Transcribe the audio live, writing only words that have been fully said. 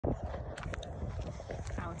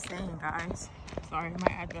saying, guys, sorry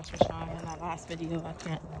my address was showing in that last video. I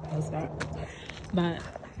can't post that, but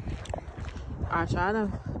I try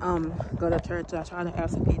to go to church. I try to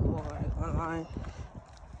ask the people like online,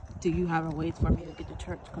 do you have a way for me to get to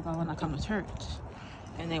church because I want to come to church?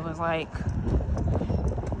 And they was like,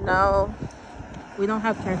 no, we don't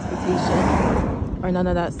have transportation or none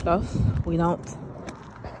of that stuff. We don't.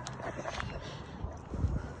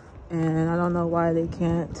 And I don't know why they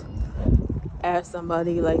can't ask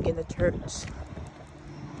somebody like in the church.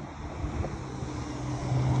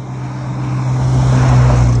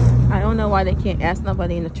 I don't know why they can't ask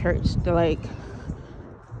nobody in the church to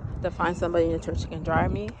find somebody in the church that can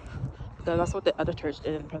drive me, because that's what the other church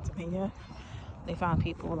did in Pennsylvania. They found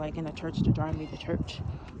people like in the church to drive me to church.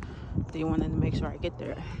 They wanted to make sure I get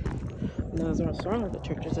there. And those are wrong with the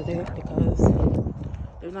churches today because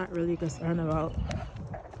they're not really concerned about.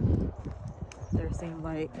 They seem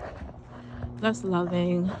like less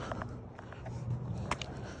loving.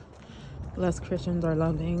 Less Christians are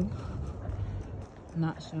loving,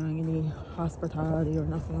 not showing any hospitality or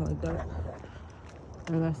nothing like that.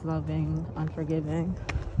 They're less loving, unforgiving,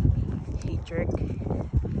 hatred.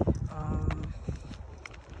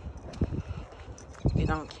 They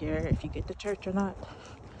don't care if you get to church or not.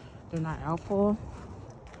 They're not helpful.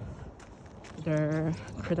 They're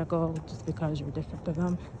critical just because you're different than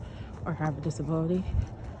them or have a disability.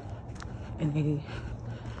 And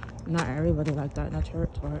not everybody like that in the church,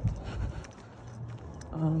 but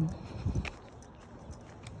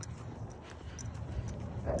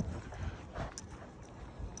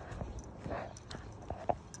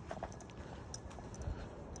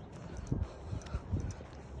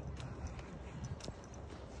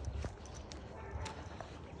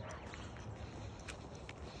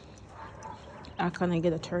I couldn't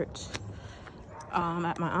get a church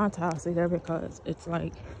at my aunt's house either because it's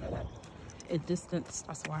like a distance.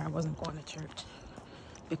 That's why I wasn't going to church,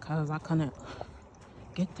 because I couldn't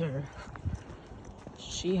get there.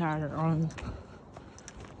 She had her own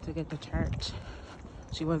to get to church.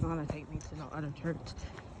 She wasn't going to take me to no other church.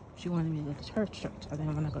 She wanted me to go to church. I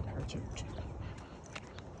didn't want to go to her church.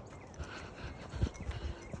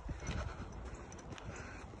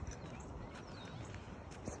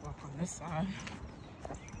 Let's walk on this side.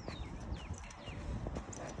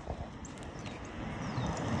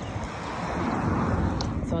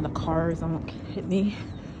 So the cars don't hit me.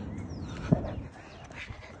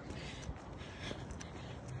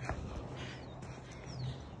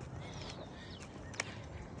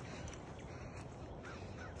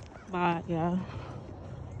 But yeah,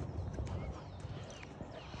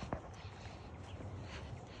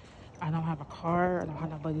 I don't have a car. I don't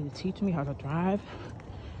have nobody to teach me how to drive.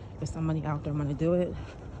 If somebody out there want to do it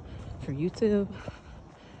for YouTube,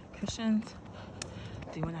 Christians,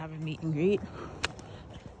 do you want to have a meet and greet?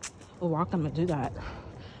 We're welcome to do that,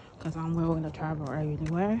 because I'm willing to travel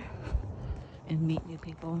anywhere and meet new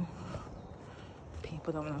people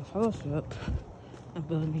that want to fellowship and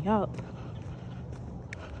build me up.